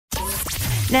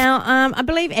Now, I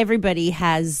believe everybody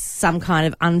has some kind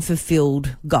of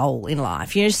unfulfilled goal in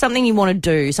life. You know, something you want to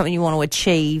do, something you want to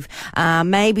achieve.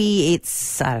 Maybe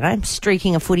it's, I don't know,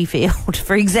 streaking a footy field,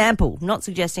 for example. Not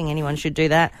suggesting anyone should do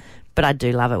that, but I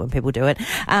do love it when people do it.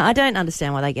 I don't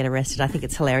understand why they get arrested. I think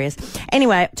it's hilarious.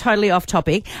 Anyway, totally off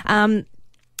topic.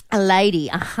 A lady,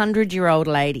 100-year-old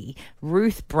lady,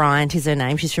 Ruth Bryant is her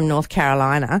name. She's from North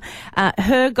Carolina.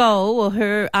 Her goal or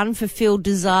her unfulfilled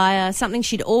desire, something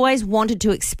she'd always wanted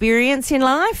to experience in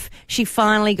life, she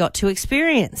finally got to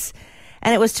experience.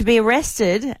 And it was to be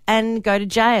arrested and go to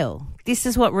jail. This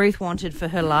is what Ruth wanted for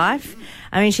her life.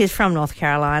 I mean, she's from North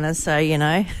Carolina, so, you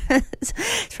know, it's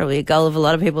probably a goal of a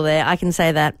lot of people there. I can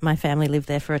say that. My family lived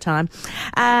there for a time.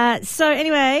 So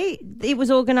anyway, it was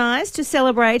organised to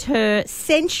celebrate her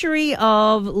century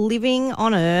of living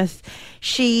on Earth.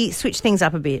 She switched things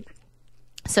up a bit.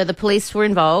 So the police were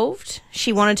involved.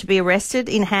 She wanted to be arrested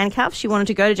in handcuffs. She wanted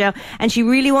to go to jail, and she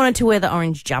really wanted to wear the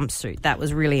orange jumpsuit. That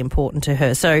was really important to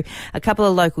her. So a couple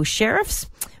of local sheriffs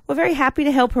were very happy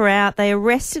to help her out. They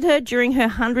arrested her during her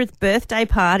 100th birthday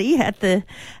party at the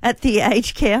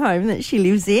aged care home that she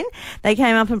lives in. They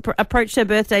came up and approached her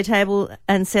birthday table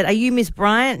and said, "Are you Miss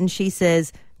Bryant?" And she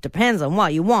says, "Depends on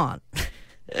what you want."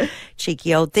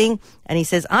 Cheeky old thing. And he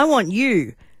says, "I want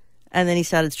you." And then he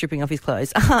started stripping off his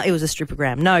clothes. It was a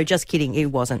stripogram. No, just kidding. It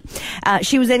wasn't.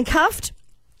 She was then cuffed.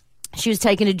 She was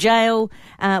taken to jail,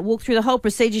 walked through the whole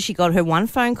procedure. She got her one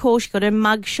phone call. She got her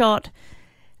mug shot.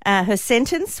 Her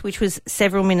sentence, which was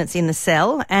several minutes in the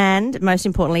cell, and most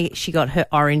importantly, she got her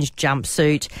orange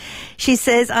jumpsuit. She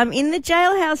says, "I'm in the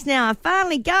jailhouse now. I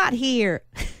finally got here."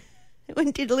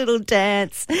 And did a little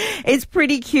dance. It's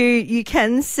pretty cute. You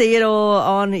can see it all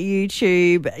on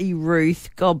YouTube. Ruth,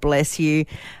 God bless you.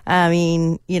 I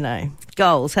mean, you know,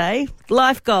 goals, hey?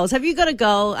 Life goals. Have you got a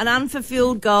goal, an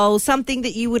unfulfilled goal, something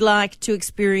that you would like to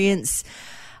experience?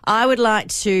 I would like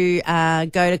to go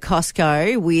to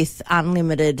Costco with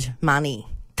unlimited money.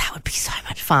 That would be so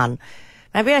much fun.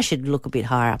 Maybe I should look a bit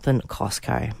higher up than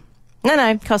Costco. No,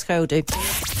 Costco will do.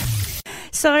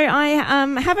 So I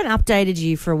haven't updated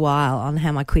you for a while on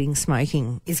how my quitting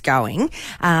smoking is going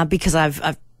because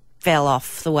I've fell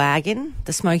off the wagon,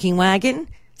 the smoking wagon.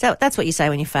 So that's what you say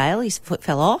when you fail. Your foot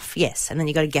fell off, yes, and then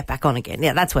you got to get back on again.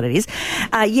 Yeah, that's what it is.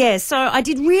 So I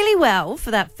did really well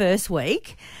for that first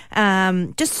week.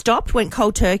 Just stopped, went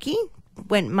cold turkey,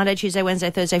 went Monday, Tuesday, Wednesday,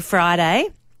 Thursday, Friday.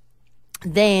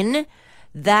 Then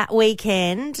that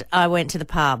weekend I went to the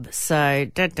pub. So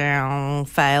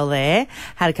fail there.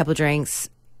 Had a couple of drinks,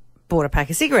 bought a pack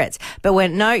of cigarettes. But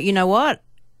went, no, you know what?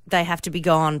 They have to be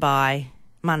gone by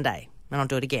Monday and I'll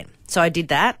do it again. So I did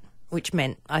that, which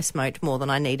meant I smoked more than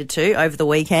I needed to over the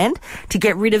weekend to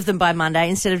get rid of them by Monday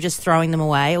instead of just throwing them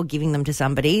away or giving them to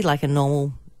somebody like a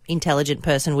normal intelligent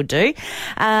person would do.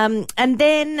 And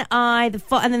then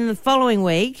the following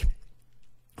week,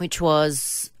 which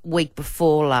was week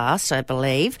before last, I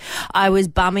believe, I was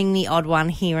bumming the odd one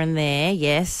here and there.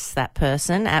 Yes, that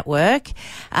person at work.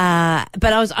 But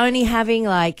I was only having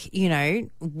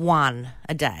one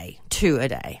a day, two a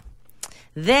day.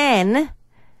 Then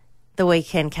the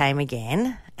weekend came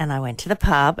again and I went to the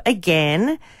pub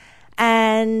again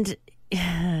and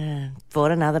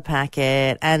bought another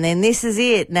packet. And then this is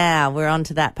it now. We're on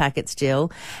to that packet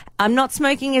still. I'm not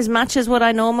smoking as much as what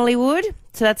I normally would,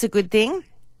 so that's a good thing.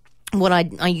 What I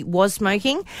was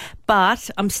smoking, but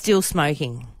I'm still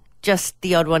smoking. Just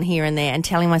the odd one here and there and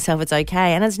telling myself it's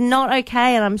okay. And it's not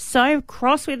okay and I'm so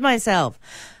cross with myself.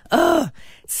 Ugh,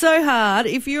 it's so hard.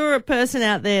 If you're a person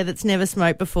out there that's never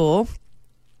smoked before,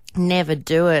 never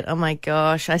do it. Oh my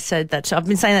gosh, I said that. I've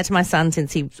been saying that to my son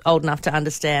since he's old enough to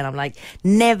understand. I'm like,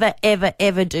 never, ever,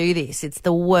 ever do this. It's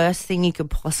the worst thing you could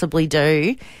possibly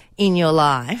do in your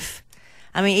life.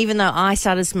 I mean, even though I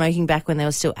started smoking back when they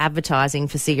were still advertising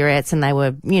for cigarettes and they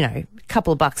were, a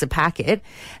couple of bucks a packet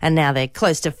and now they're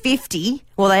close to 50.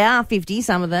 Well, they are 50,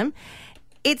 some of them.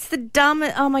 It's the dumb,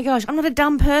 oh my gosh, I'm not a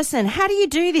dumb person. How do you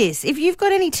do this? If you've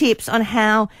got any tips on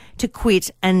how to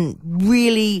quit and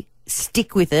really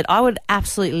stick with it, I would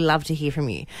absolutely love to hear from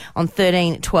you on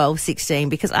 13, 12, 16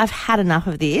 because I've had enough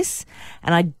of this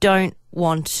and I don't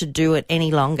want to do it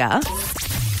any longer.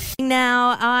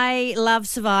 Now, I love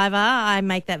Survivor. I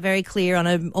make that very clear on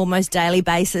an almost daily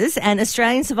basis. And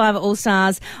Australian Survivor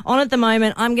All-Stars on at the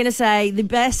moment, I'm going to say the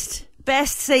best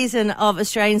season of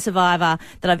Australian Survivor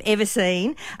that I've ever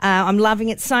seen. I'm loving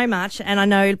it so much, and I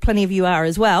know plenty of you are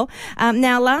as well.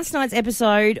 Now, last night's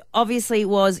episode obviously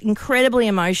was incredibly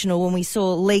emotional when we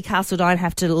saw Lee Castledine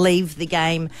have to leave the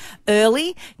game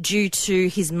early due to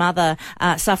his mother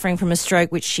suffering from a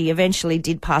stroke, which she eventually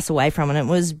did pass away from, and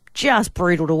it was just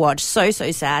brutal to watch. So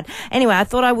sad. Anyway, I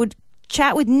thought I would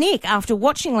chat with Nick after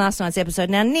watching last night's episode.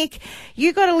 Now, Nick,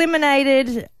 you got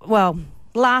eliminated,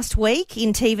 last week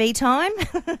in TV time.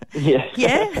 Yeah.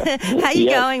 Yeah? How you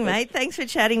going, mate? Thanks for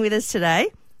chatting with us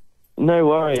today. No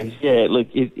worries. Yeah, look,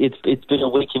 it's been a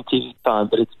week in TV time,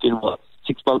 but it's been,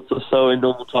 6 months or so in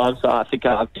normal time, so I think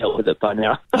I've dealt with it by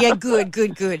now. Yeah,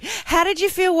 good. How did you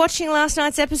feel watching last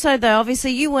night's episode, though?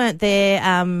 Obviously, you weren't there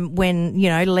when,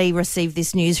 Lee received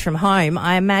this news from home.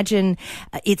 I imagine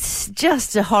it's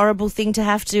just a horrible thing to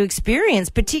have to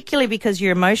experience, particularly because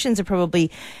your emotions are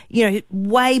probably,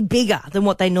 way bigger than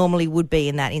what they normally would be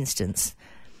in that instance.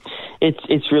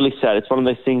 It's really sad. It's one of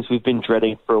those things we've been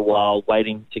dreading for a while,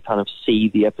 waiting to kind of see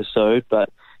the episode, but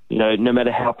no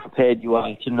matter how prepared you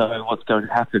are to know what's going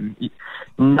to happen,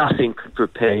 nothing could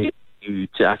prepare you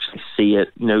to actually see it.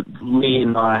 Lee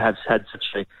and I have had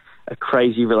such a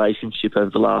crazy relationship over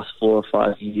the last 4 or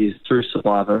 5 years through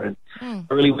Survivor, and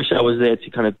I really wish I was there to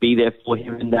kind of be there for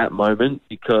him in that moment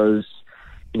because,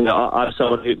 I'm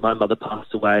someone who, my mother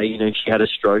passed away, she had a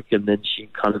stroke and then she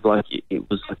kind of it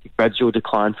was like a gradual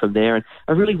decline from there. And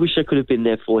I really wish I could have been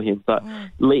there for him. But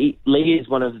Lee is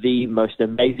one of the most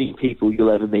amazing people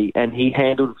you'll ever meet. And he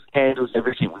handles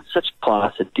everything with such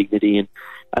class and dignity. And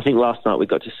I think last night we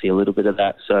got to see a little bit of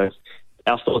that. So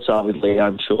our thoughts are with Lee,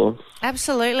 I'm sure.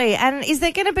 Absolutely. And is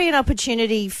there going to be an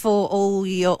opportunity for all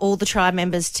the tribe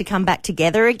members to come back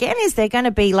together again? Is there going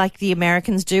to be like the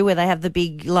Americans do where they have the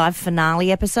big live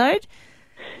finale episode?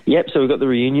 Yep, so we've got the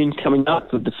reunion coming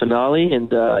up with the finale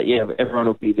and, everyone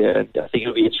will be there. And I think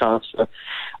it'll be a chance for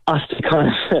us to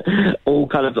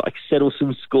kind of settle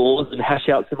some scores and hash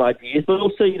out some ideas, but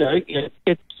also,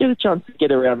 get a chance to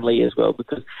get around Lee as well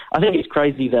because I think it's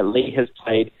crazy that Lee has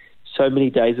played so many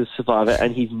days of Survivor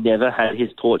and he's never had his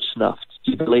torch snuffed.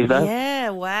 Do you believe that? Yeah,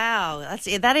 wow.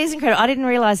 That is incredible. I didn't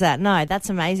realise that. No, that's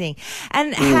amazing.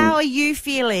 And how are you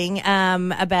feeling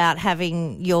about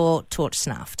having your torch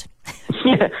snuffed?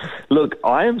 Yeah, look,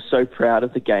 I am so proud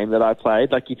of the game that I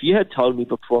played. Like, if you had told me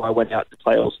before I went out to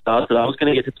play All Stars that I was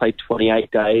going to get to play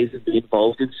 28 days and be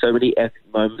involved in so many epic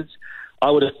moments, I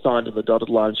would have signed on the dotted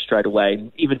line straight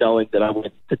away, even knowing that I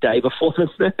went the day before the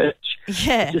merge.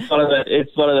 Yeah. It's one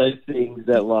of those things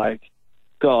that,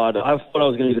 God, I thought I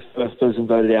was going to be the first person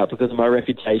voted out because of my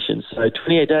reputation. So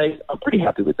 28 days, I'm pretty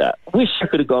happy with that. I wish I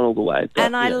could have gone all the way. But,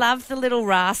 and I love the Little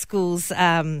Rascals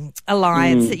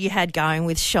alliance that you had going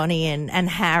with Shonee and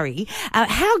Harry.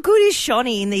 How good is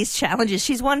Shonee in these challenges?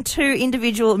 She's won 2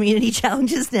 individual immunity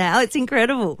challenges now. It's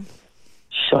incredible.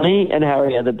 Shonee and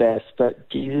Harry are the best, but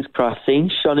Jesus Christ, seeing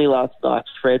Shonee last night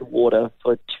tread water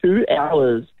for 2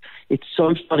 hours, it's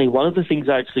so funny. One of the things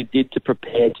I actually did to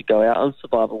prepare to go out on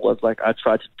Survivor was I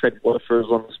tried to tread water for as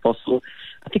long as possible.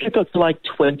 I think I got to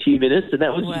 20 minutes, and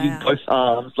that was using both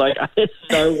arms. There's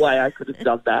no way I could have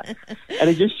done that. And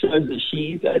it just shows that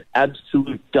she's an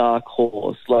absolute dark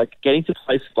horse. Getting to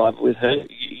play Survivor with her,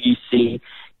 you see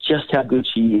just how good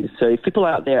she is. So if people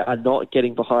out there are not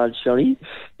getting behind Shonee,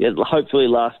 hopefully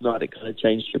last night it kind of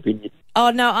changed your opinion.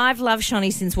 Oh, no, I've loved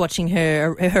Shonee since watching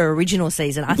her original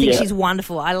season. I think she's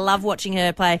wonderful. I love watching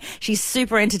her play. She's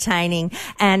super entertaining,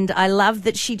 and I love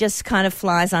that she just kind of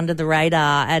flies under the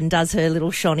radar and does her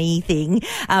little Shonee thing.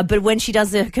 But when she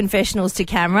does the confessionals to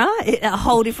camera, a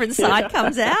whole different side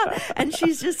comes out, and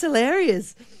she's just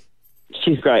hilarious.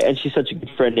 She's great, and she's such a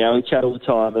good friend now. We chat all the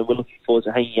time, and we're looking forward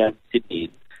to hanging out in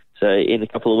Sydney in a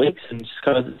couple of weeks and just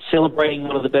kind of celebrating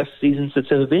one of the best seasons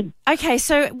that's ever been. Okay,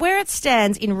 so where it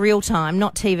stands in real time,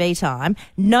 not TV time,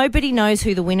 nobody knows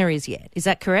who the winner is yet. Is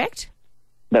that correct?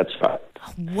 That's right.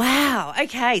 Wow.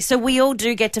 Okay, so we all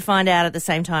do get to find out at the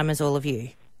same time as all of you.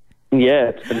 Yeah,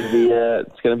 it's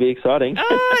going to be exciting.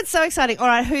 Oh, it's so exciting. All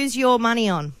right, who's your money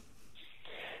on?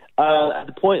 At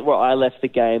the point where I left the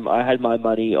game, I had my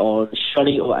money on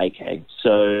Shonee or AK.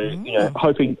 So,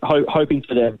 hoping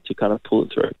for them to kind of pull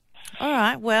it through. All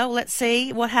right, well, let's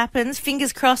see what happens.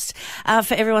 Fingers crossed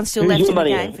for everyone still left in the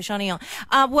game for Shonee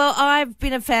on. Well, I've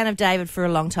been a fan of David for a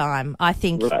long time. I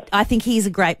think he's a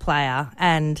great player,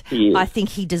 and I think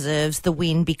he deserves the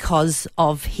win because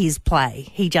of his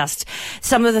play.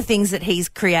 Some of the things that he's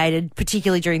created,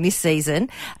 particularly during this season,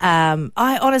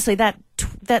 I honestly, that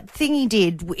thing he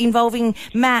did involving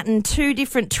Matt and 2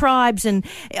 different tribes and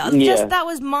that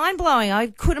was mind-blowing. I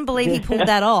couldn't believe he pulled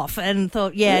that off and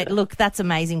thought, look, that's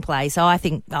amazing play. So I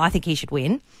think he should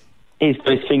win. He's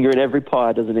got his finger in every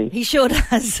pie, doesn't he? He sure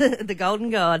does, the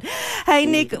golden god. Hey,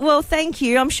 Nick, well, thank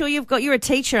you. I'm sure you're a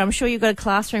teacher. I'm sure you've got a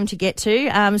classroom to get to,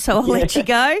 so I'll let you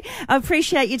go. I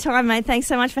appreciate your time, mate. Thanks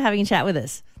so much for having a chat with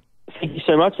us. Thank you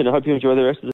so much, and I hope you enjoy the rest of the